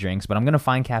energy drinks, but I'm gonna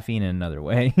find caffeine in another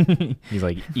way. He's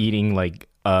like eating like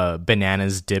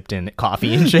bananas dipped in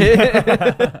coffee and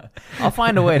shit. I'll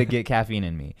find a way to get caffeine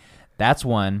in me. That's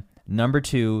one. Number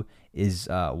two is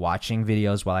watching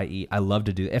videos while I eat. I love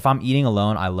to do. If I'm eating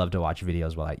alone, I love to watch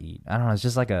videos while I eat. I don't know. It's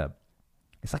just like a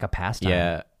pastime.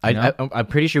 Yeah, you know? I'm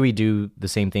pretty sure we do the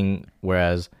same thing.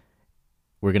 Whereas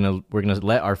we're gonna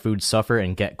let our food suffer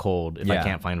and get cold if I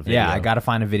can't find a video. Yeah, I gotta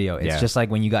find a video. It's just like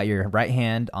when you got your right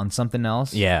hand on something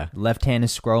else. Yeah. Left hand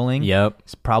is scrolling. Yep.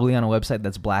 It's probably on a website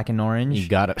that's black and orange. You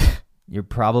gotta. You're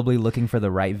probably looking for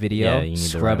the right video. Yeah, you need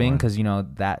scrubbing, the because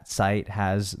that site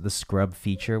has the scrub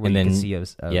feature where And you then- can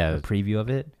see a preview of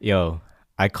it. Yo,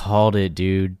 I called it,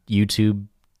 dude. YouTube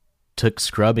took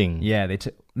scrubbing. Yeah, they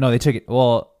took it.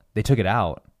 Well, they took it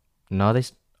out. No,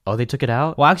 they took it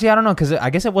out. Well, actually, I don't know, because I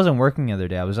guess it wasn't working the other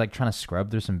day. I was like trying to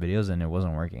scrub through some videos and it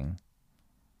wasn't working.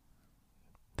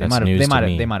 They That's news to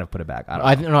me. They might have put it back.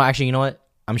 I don't know. No, actually, you know what?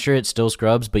 I'm sure it still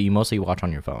scrubs, but you mostly watch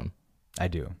on your phone, I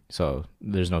do. so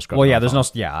there's no scrubbing. Well, yeah, on there's phone.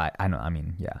 no. Yeah, I know. I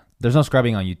mean, yeah, there's no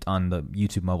scrubbing on the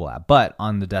YouTube mobile app, but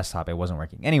on the desktop it wasn't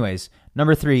working. Anyways,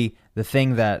 number 3, the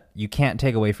thing that you can't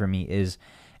take away from me is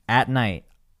at night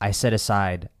I set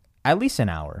aside at least an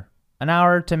hour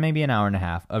to maybe an hour and a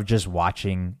half of just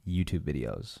watching YouTube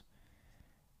videos.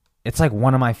 It's like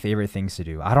one of my favorite things to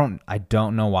do. I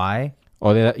don't know why.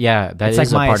 Oh, yeah, that It's is like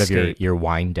a my part of escape. your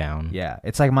wind down. Yeah,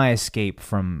 it's like my escape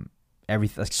from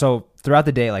everything. So throughout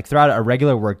the day, like throughout a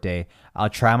regular work day, I'll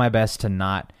try my best to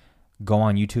not go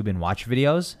on YouTube and watch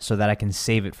videos so that I can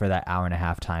save it for that hour and a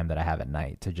half time that I have at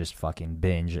night to just fucking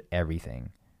binge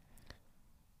everything.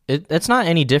 It's not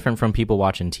any different from people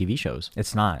watching TV shows.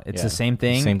 It's not. It's Yeah, the same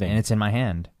thing, same thing. and it's in my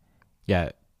hand. Yeah,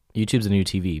 YouTube's the new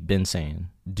TV. Been saying.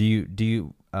 Do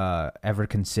you ever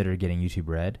consider getting YouTube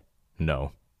Red?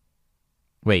 No.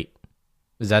 Wait,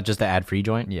 is that just the ad-free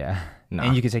joint? Yeah. Nah.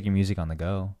 And you can take your music on the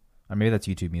go. Or maybe that's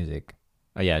YouTube Music.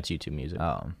 Oh, yeah, it's YouTube Music.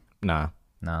 Oh, Nah.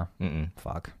 no. Mm-mm.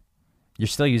 Fuck. You're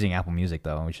still using Apple Music,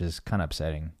 though, which is kind of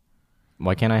upsetting.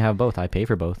 Why can't I have both? I pay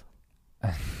for both.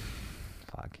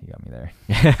 Fuck, you got me there.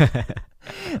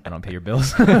 I don't pay your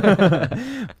bills.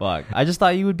 Fuck. I just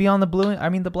thought you would be on the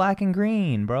black and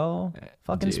green, bro.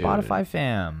 Fucking Dude. Spotify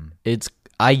fam.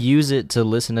 I use it to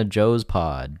listen to Joe's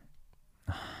pod.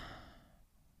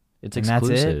 It's And that's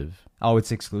it? exclusive. Oh,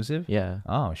 it's exclusive? Yeah.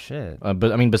 Oh, shit.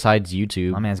 But I mean, besides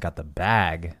YouTube, My man's got the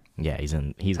bag. yeah, he's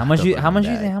How much you think-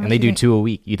 And they do 2 a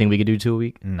week. You think we could do 2 a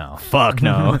week? No. Fuck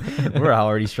no. We're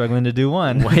already struggling to do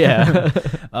one. Well, yeah.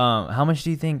 How much do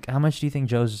you think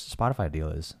Joe's Spotify deal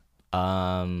is?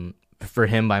 For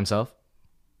him by himself,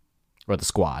 or the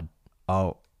squad.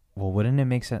 Oh, well, wouldn't it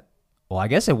make sense? Well, I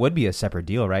guess it would be a separate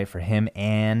deal, right? For him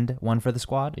and one for the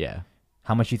squad? Yeah.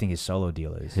 How much do you think his solo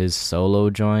deal is? His solo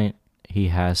joint, he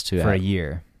has to For a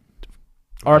year.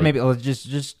 Or like- maybe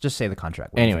just say the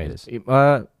contract. What do you think it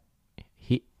Anyways, is?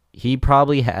 he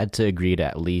probably had to agree to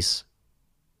at least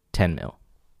 10 mil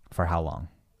For how long?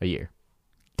 a year.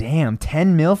 Damn,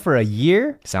 10 mil for a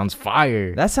year? Sounds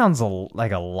fire. That sounds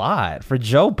like a lot. For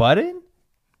Joe Budden?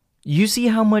 You see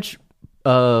how much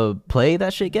play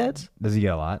that shit gets? Does he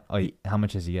get a lot? Oh, how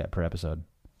much does he get per episode?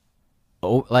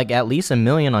 Oh, like at least 1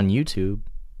 million on YouTube.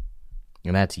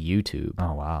 And that's YouTube.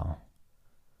 Oh, wow.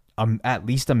 At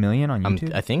least 1 million on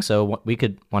YouTube? I think so. We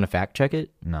could want to fact check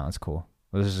it. No, it's cool.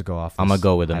 Let's just go off. I'm gonna this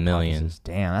go with 1 million. hypothesis.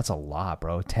 Damn, that's a lot,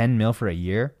 bro. 10 mil for a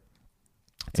year?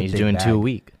 That's a And he's big doing bag. 2 a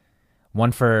week.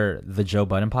 One for the Joe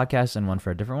Budden podcast and one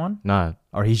for a different one? Nah.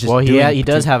 Or he's just Well, doing he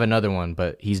does two- have another one,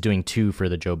 but he's doing 2 for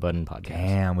the Joe Budden podcast.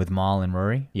 Damn, with Maul and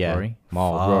Rory? Yeah. Rory?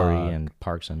 Maul, Fuck. Rory, and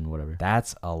Parks and whatever.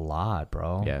 That's a lot,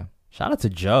 bro. Yeah. Shout out to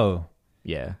Joe.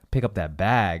 Yeah. Pick up that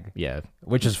bag. Yeah.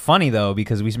 Which is funny, though,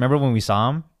 because we remember when we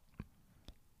saw him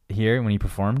here when he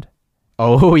performed?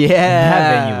 Oh, yeah.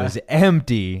 That venue was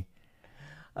empty.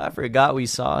 I forgot we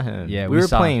saw him. Yeah, we we were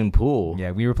saw playing pool.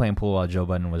 Yeah, we were playing pool while Joe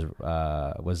Budden was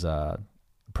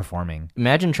performing.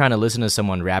 Imagine trying to listen to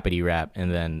someone rapidy rap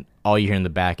and then all you hear in the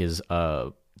back is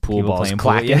pool People balls playing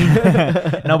pool, clacking.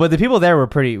 yeah. No, but the people there were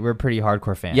pretty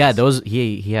hardcore fans. Yeah, those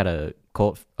he had a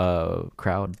cult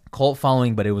crowd. cult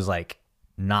following, but it was like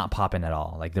not popping at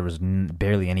all. Like there was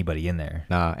barely anybody in there.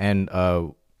 Nah, and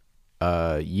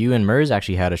you and Mers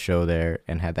actually had a show there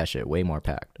and had that shit way more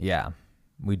packed. Yeah,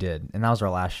 we did, and that was our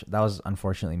last. That was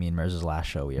unfortunately me and Merz's last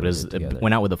show we ever did together. It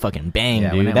went out with a fucking bang, Yeah,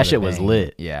 it went dude. out That with a shit was bang.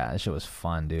 lit. Yeah, that shit was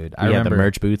fun, dude. We had the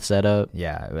merch booth set up.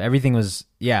 Yeah, everything was.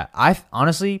 Yeah,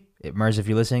 honestly, Merz, if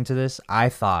you're listening to this, I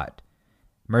thought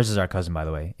Merz is our cousin, by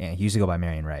the way. And he used to go by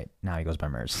Marion Wright. Now he goes by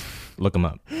Merz. Look him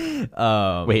up.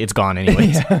 Wait, it's gone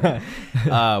anyways.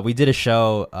 We did a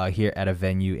show here at a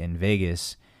venue in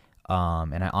Vegas.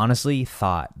 And I honestly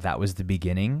thought that was the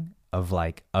beginning of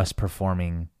like us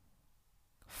performing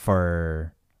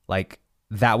for like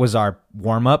that was our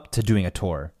warm up to doing a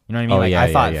tour. You know what I mean? Oh, like yeah,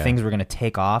 I thought yeah. things were gonna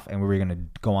take off and we were gonna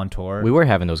go on tour. We were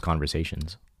having those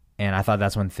conversations. And I thought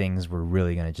that's when things were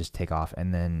really gonna just take off.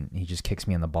 And then he just kicks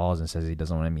me in the balls and says he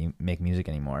doesn't want to make music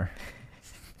anymore.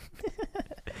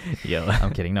 Yo.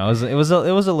 I'm kidding. No, it was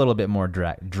a little bit more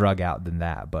drug out than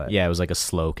that, but Yeah, it was like a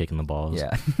slow kick in the balls.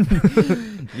 yeah.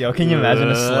 Yo, can you imagine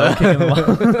a slow kick in the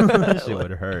balls? That shit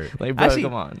would hurt. Like, bro, Actually,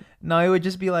 come on. no, it would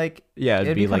just be like Yeah,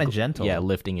 it'd be kind like of gentle. Yeah,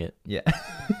 lifting it. Yeah.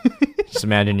 Just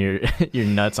imagine your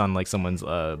nuts on like someone's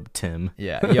Tim.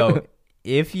 Yeah. Yo,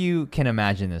 if you can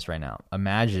imagine this right now,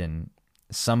 imagine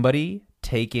somebody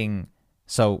taking.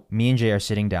 So me and Jay are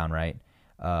sitting down, right?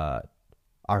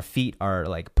 Our feet are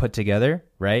like put together,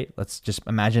 right? Let's just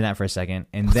imagine that for a second.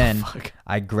 And then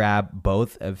I grab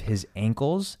both of his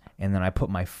ankles and then I put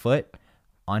my foot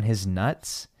on his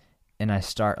nuts and I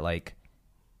start like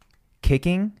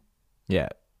kicking. Yeah.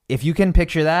 If you can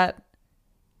picture that,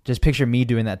 just picture me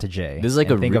doing that to Jay. This is like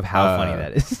and a think of how funny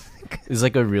that is. It's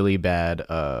like a really bad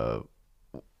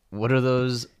what are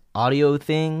those audio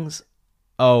things?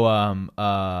 Oh,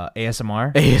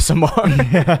 ASMR.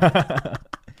 ASMR.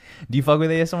 Do you fuck with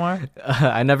ASMR?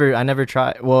 I never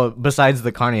tried. Well, besides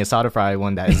the carne asada fry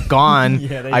one that is gone.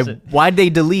 Yeah, why'd they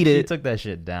delete He it? took that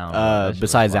shit down. That shit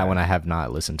Besides was that fire. one, I have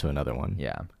not listened to another one.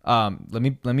 Yeah. Let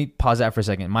me pause that for a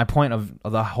second. My point of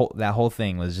that whole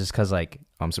thing was just because like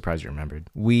I'm surprised you remembered.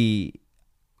 we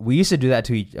used to do that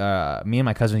to each. Me and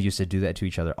my cousins used to do that to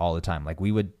each other all the time. Like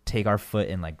we would take our foot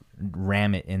and like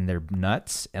ram it in their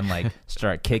nuts and like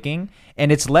start kicking.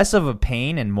 And it's less of a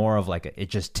pain and more of like it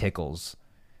just tickles.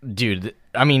 Dude,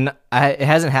 I mean, it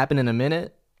hasn't happened in a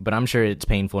minute, but I'm sure it's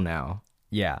painful now.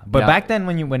 Yeah, but Now- back then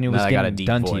when it was now I got a getting deep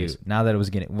done voice. to you, now that it was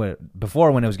getting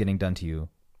before when it was getting done to you,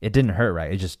 it didn't hurt,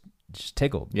 right? It just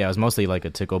tickled. Yeah, it was mostly like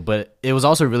a tickle, but it was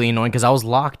also really annoying because I was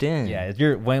locked in. Yeah, if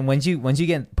you're once you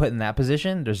get put in that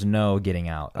position, there's no getting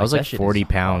out. I was that like shit 40 is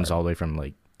pounds hard. all the way from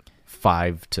like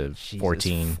 5 to Jesus,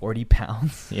 14. 40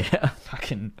 pounds. Yeah.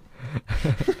 Fucking.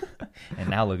 And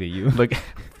now look at you. Look,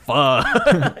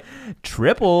 fuck.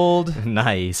 Tripled.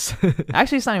 Nice.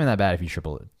 Actually, it's not even that bad if you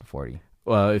triple it. 40.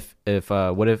 Well,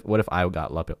 what if I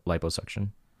got liposuction?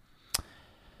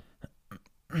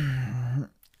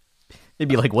 It'd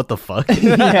be like, what the fuck?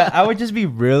 Yeah, I would just be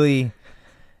really.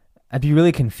 I'd be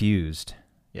really confused.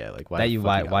 Yeah, like why you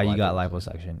got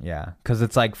liposuction. Yeah, because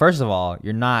it's like, first of all,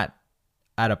 you're not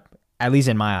at least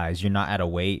in my eyes, you're not at a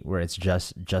weight where it's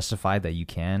just justified that you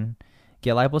can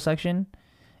get liposuction,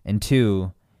 and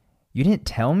two, you didn't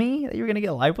tell me that you were gonna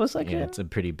get liposuction. Yeah, it's a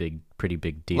pretty big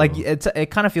deal. Like it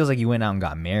kind of feels like you went out and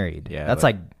got married. Yeah,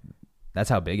 that's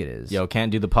how big it is. Yo,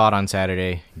 can't do the pod on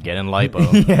Saturday. Get in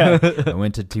lipo. Yeah, I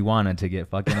went to Tijuana to get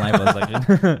fucking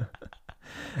liposuction.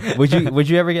 Would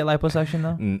you ever get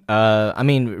liposuction though? I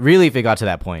mean, really, if it got to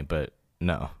that point, but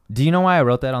no. Do you know why I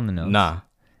wrote that on the notes? Nah.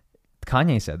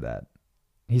 Kanye said that.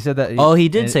 He said that. Oh, he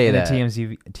did say in that. a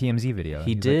TMZ video.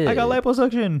 He He's did. Like, I got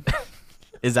liposuction.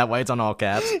 Is that why it's on all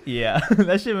caps? Yeah,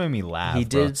 that shit made me laugh. He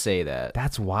bro. did say that.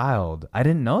 That's wild. I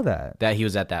didn't know that. That he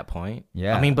was at that point.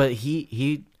 Yeah. I mean, but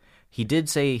he did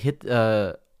say hit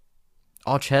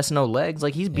all chest, no legs.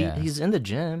 Like he's in the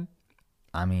gym.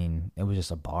 I mean, it was just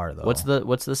a bar though. What's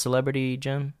the celebrity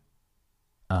gym?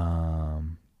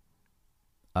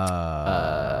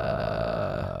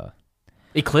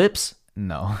 Eclipse?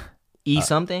 No.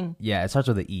 Something? Yeah, it starts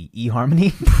with an E.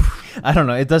 eHarmony. I don't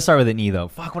know. It does start with an E though.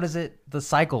 Fuck, what is it? The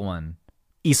cycle one.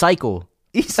 E-cycle.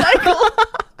 E-cycle.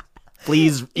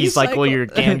 Please e-cycle your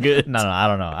canned goods. No, I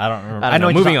don't know. I don't remember. I don't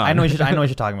know. Moving on. I know what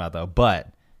you're talking about though. But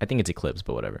I think it's Eclipse,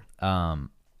 but whatever.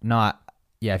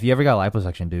 yeah. If you ever got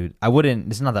liposuction, dude, I wouldn't.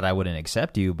 It's not that I wouldn't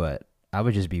accept you, but I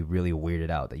would just be really weirded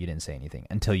out that you didn't say anything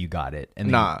until you got it. And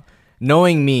then Nah.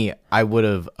 Knowing me, I would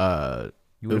have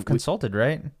you would have consulted,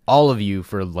 right? all of you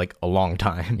for like a long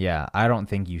time. Yeah, I don't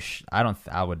think you.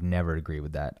 I would never agree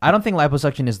with that. I don't think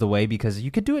liposuction is the way because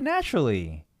you could do it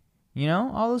naturally. You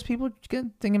know, all those people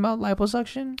thinking about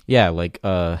liposuction. Yeah, like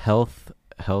health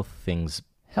things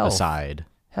Health. aside,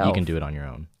 you Health. can do it on your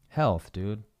own. Health,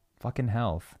 dude. Fucking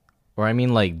health. Or I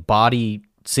mean, like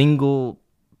single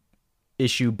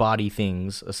issue body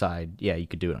things aside, yeah, you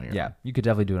could do it on your Yeah, own. you could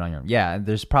definitely do it on your own. Yeah,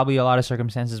 there's probably a lot of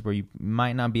circumstances where you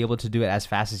might not be able to do it as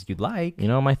fast as you'd like. You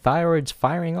know, my thyroid's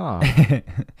firing off.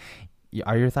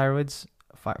 Are your thyroids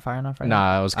firing off right now?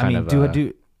 Nah, I was kind of.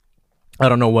 do I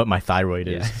don't know what my thyroid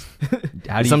is.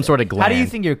 Some sort of gland. How do you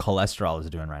think your cholesterol is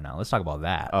doing right now? Let's talk about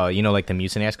that. You know, like the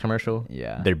Mucinex commercial?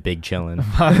 Yeah. They're big chilling.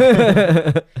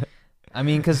 I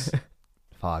mean, because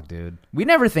Fuck, dude. We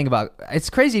never think about.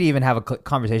 It's crazy to even have a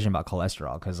conversation about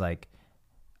cholesterol because, like,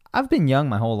 I've been young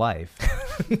my whole life.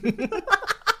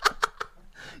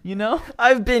 You know,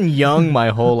 I've been young my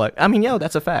whole life. I mean, yo,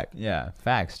 that's a fact. yeah,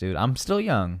 facts, dude. I'm still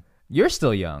young. You're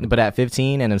still young. But at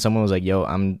 15, and then someone was like, "Yo,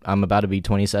 I'm about to be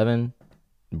 27."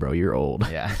 Bro, you're old.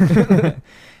 Yeah.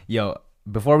 Yo,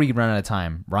 before we run out of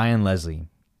time, Ryan Leslie,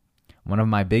 one of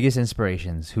my biggest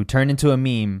inspirations, who turned into a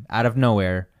meme out of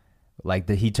nowhere. Like,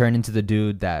 he turned into the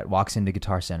dude that walks into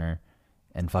Guitar Center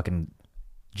and fucking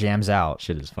jams out.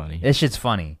 Shit is funny. This shit's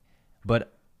funny.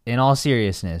 But in all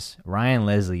seriousness, Ryan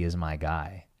Leslie is my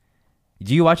guy.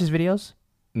 Do you watch his videos?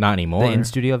 Not anymore. The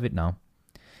in-studio of it? No.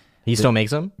 He still makes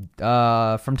them?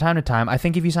 From time to time. I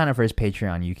think if you sign up for his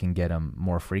Patreon, you can get him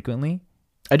more frequently.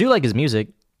 I do like his music.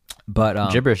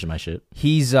 But gibberish is my shit.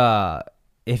 He's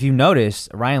if you notice,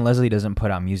 Ryan Leslie doesn't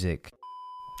put out music.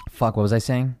 Fuck, what was I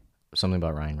saying? Something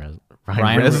about Ryan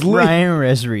Ryan Resli.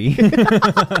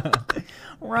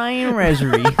 Ryan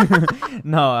Resri.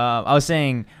 No, I was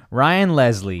saying Ryan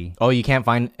Leslie. Oh, you can't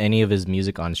find any of his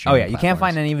music on Oh streaming yeah, you can't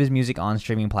find any of his music on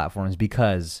streaming platforms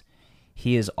because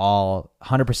he is all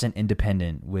 100%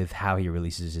 independent with how he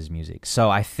releases his music. So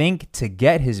I think to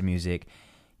get his music,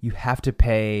 you have to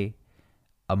pay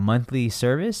a monthly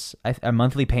service, a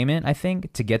monthly payment, I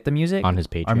think, to get the music on his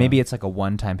Patreon. Or maybe it's like a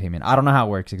one-time payment. I don't know how it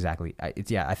works exactly.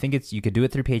 I think it's you could do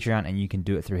it through Patreon and you can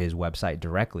do it through his website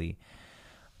directly.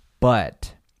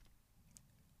 But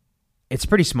it's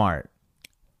pretty smart.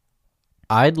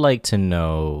 I'd like to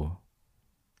know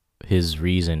his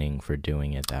reasoning for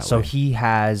doing it that way. So he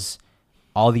has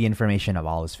all the information of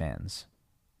all his fans.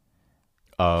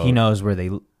 Oh. He knows where they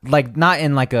like, not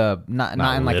in like a not in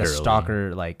like a literally.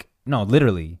 stalker, like, no,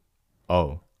 literally.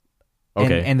 Oh.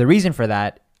 Okay. And the reason for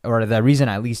that, or the reason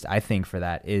at least I think for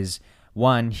that, is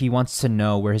one, he wants to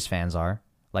know where his fans are,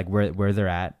 like where they're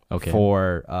at, Okay.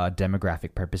 for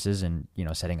demographic purposes and, you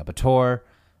know, setting up a tour,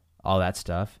 all that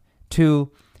stuff.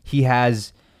 Two, he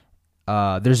has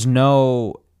there's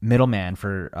no middleman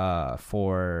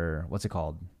for what's it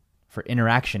called, for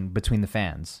interaction between the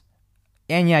fans.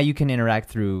 And yeah, you can interact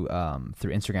through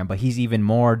Instagram, but he's even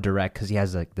more direct because he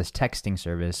has like this texting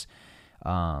service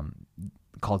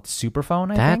called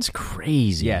Superphone. That's think.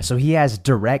 crazy. Yeah, so he has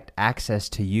direct access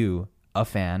to you, a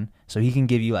fan, so he can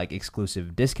give you like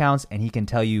exclusive discounts and he can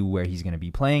tell you where he's going to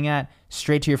be playing at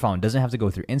straight to your phone. Doesn't have to go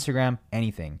through Instagram,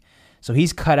 anything. So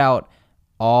he's cut out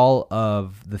all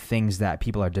of the things that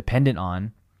people are dependent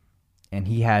on, and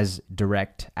he has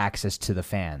direct access to the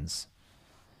fans.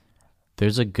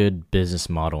 There's a good business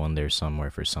model in there somewhere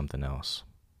for something else.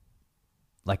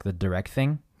 Like the direct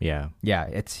thing? Yeah.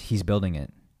 Yeah, he's building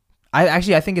it. I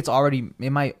think it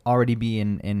might already be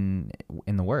in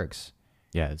the works.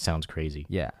 Yeah, it sounds crazy.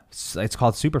 Yeah. It's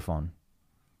called Superphone.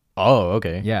 Oh,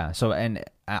 okay. Yeah. So, and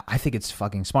I think it's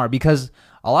fucking smart because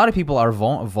a lot of people are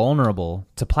vulnerable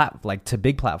to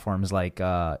big platforms like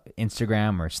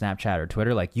Instagram or Snapchat or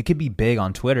Twitter. Like, you could be big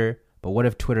on Twitter, but what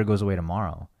if Twitter goes away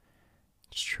tomorrow?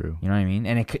 It's true. You know what I mean?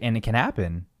 And it can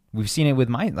happen. We've seen it with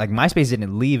MySpace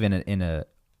didn't leave in a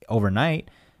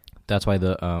overnight. That's why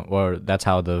that's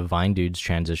how the Vine dudes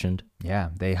transitioned. Yeah,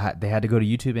 they had to go to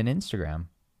YouTube and Instagram,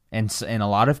 and a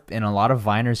lot of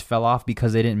Viners fell off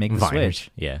because they didn't make the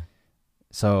switch. Yeah.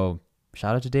 So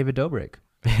shout out to David Dobrik.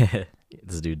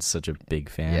 This dude's such a big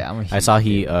fan. Yeah, I saw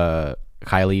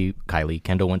Kylie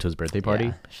Kendall went to his birthday party.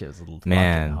 Yeah, shit was a little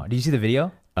Man. fucking. Did you see the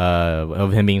video?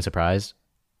 Of him being surprised.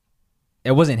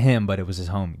 It wasn't him, but it was his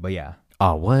homie. But yeah,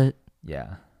 Oh, what?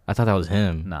 yeah, I thot that was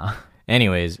him. nah,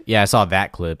 Anyways, yeah, I saw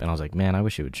that clip and I was like, man, I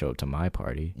wish he would show up to my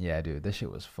party. yeah, dude, this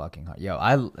shit was fucking hard.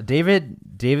 Yo, David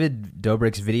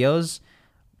Dobrik's videos.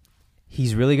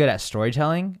 He's really good at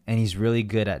storytelling, and he's really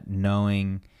good at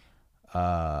knowing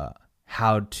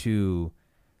how to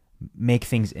make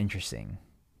things interesting.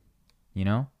 You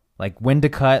know, like when to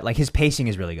cut. Like his pacing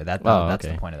is really good. That's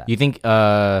okay. the point of that. You think?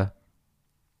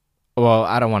 Well,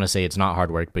 I don't want to say it's not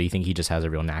hard work, but you think he just has a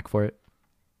real knack for it?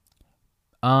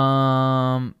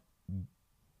 I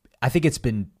think it's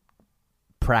been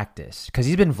practice because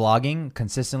he's been vlogging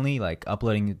consistently, like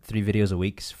uploading 3 videos a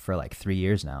week for like 3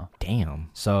 years now. Damn.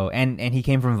 So and he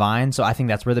came from Vine, so I think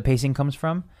that's where the pacing comes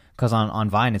from. Because on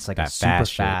Vine it's like That a super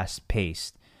fast fast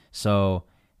paced. So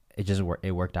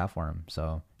it worked out for him.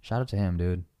 So shout out to him,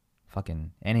 dude.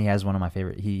 Fucking, and he has one of my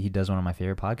favorite. He does one of my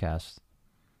favorite podcasts.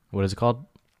 What is it called?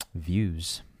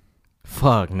 Views.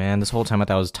 Fuck, man. This whole time I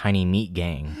thought it was Tiny Meat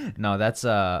Gang. No, that's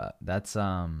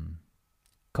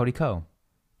Cody Ko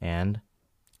And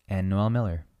Noel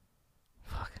Miller.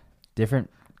 fuck. Different.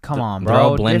 Come on, They're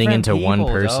bro. all blending Different into one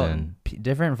people, person.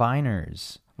 Different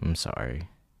Viners. I'm sorry.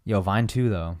 Yo, Vine 2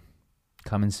 though.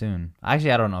 Coming soon.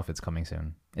 Actually, I don't know if it's coming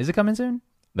soon. Is it coming soon?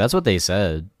 That's what they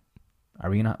said. Are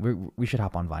we gonna? We should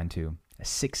hop on Vine too. A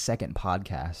 6-second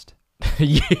podcast.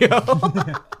 Yo.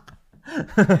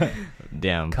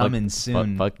 Damn. Coming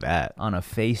soon. Fuck that. On a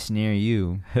face near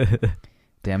you.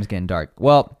 Damn, it's getting dark.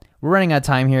 Well, we're running out of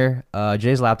time here.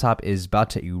 Jay's laptop is about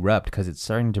to erupt because it's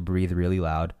starting to breathe really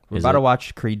loud. We're about to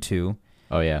watch Creed 2.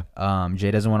 Oh, yeah. Jay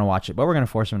doesn't want to watch it, but we're going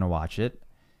to force him to watch it.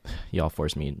 Y'all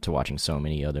forced me into watching so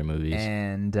many other movies.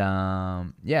 And,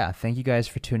 yeah, thank you guys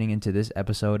for tuning into this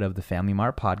episode of the Family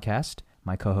Mart podcast.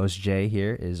 My co-host Jay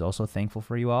here is also thankful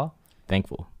for you all.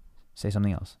 Thankful. Say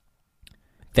something else.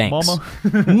 Thanks.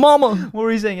 Mama. Mama. What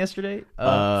were you saying yesterday?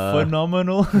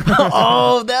 Phenomenal.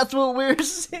 Oh, that's what we're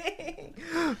saying.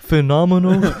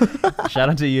 Phenomenal. Shout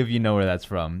out to you if you know where that's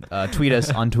from. Tweet us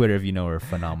on Twitter if you know where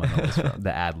phenomenal is from.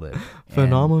 The ad lib.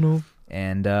 Phenomenal.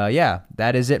 And yeah,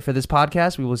 that is it for this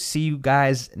podcast. We will see you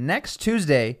guys next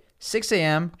Tuesday, 6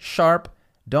 a.m. sharp.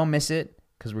 Don't miss it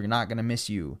because we're not going to miss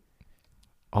you.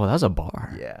 Oh, that's a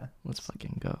bar. Yeah. Let's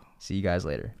fucking go. See you guys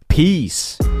later.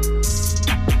 Peace.